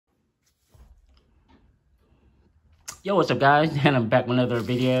Yo, what's up, guys? And I'm back with another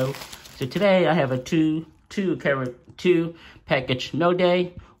video. So today I have a two package mail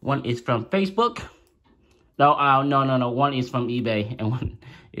day. One is from Facebook. No. One is from eBay and one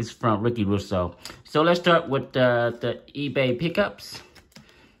is from Russo. So let's start with the eBay pickups.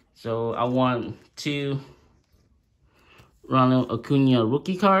 So I want 2 Ronald Acuna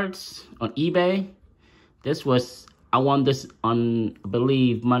rookie cards on eBay. I won this on, I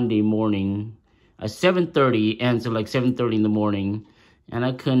believe, Monday morning at 7:30, ends at like 7:30 in the morning, and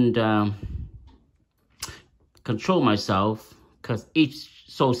I couldn't control myself because each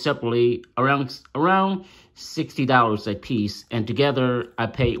sold separately around $60 a piece, and together I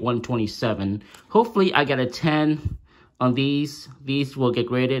paid $127. Hopefully I get a 10 on these. These will get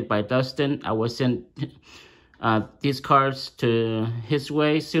graded by Dustin. I will send these cards to his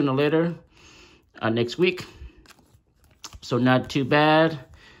way sooner or later next week. So not too bad.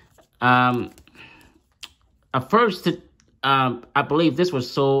 At first, I believe this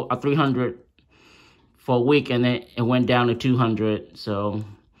was sold at $300 for a week, and then it went down to $200. So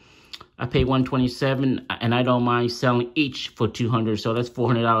I paid $127, and I don't mind selling each for $200. So that's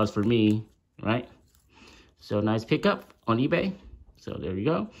 $400 for me, right? So nice pickup on eBay. So there you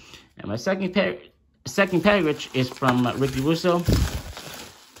go. And my second package is from Ricky Russo.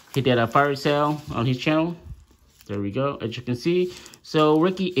 He did a fire sale on his channel. There we go, as you can see. So,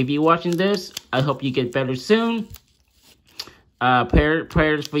 Ricky, if you're watching this, I hope you get better soon.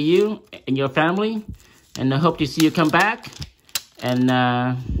 Prayers for you and your family. And I hope to see you come back and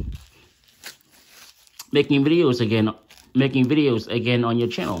making videos again on your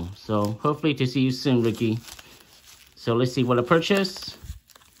channel. So, hopefully to see you soon, Ricky. So, let's see what I purchased.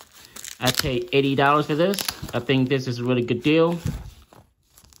 I paid $80 for this. I think this is a really good deal.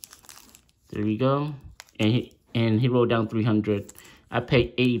 There we go. And he wrote down 300. I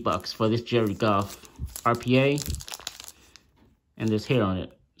paid $80 for this Jerry Goff RPA. And there's hair on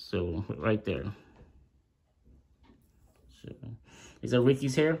it. So, right there. So, is that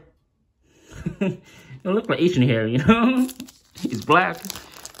Ricky's hair? It look like Asian hair, you know? It's black.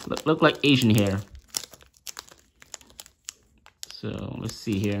 Look like Asian hair. So, let's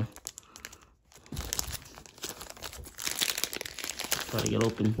see here. Try to get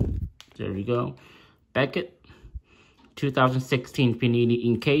open. There we go. Beckett. 2016 Panini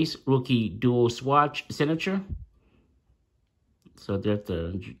in case rookie dual swatch signature. So there's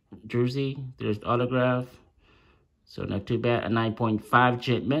the jersey, there's the autograph. So not too bad. A 9.5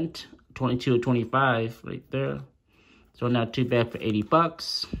 jet mint, 22 or 25 right there. So not too bad for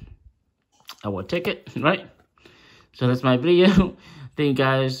 $80. I will take it, right? So that's my video. Thank you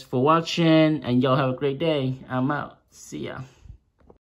guys for watching, and y'all have a great day. I'm out. See ya.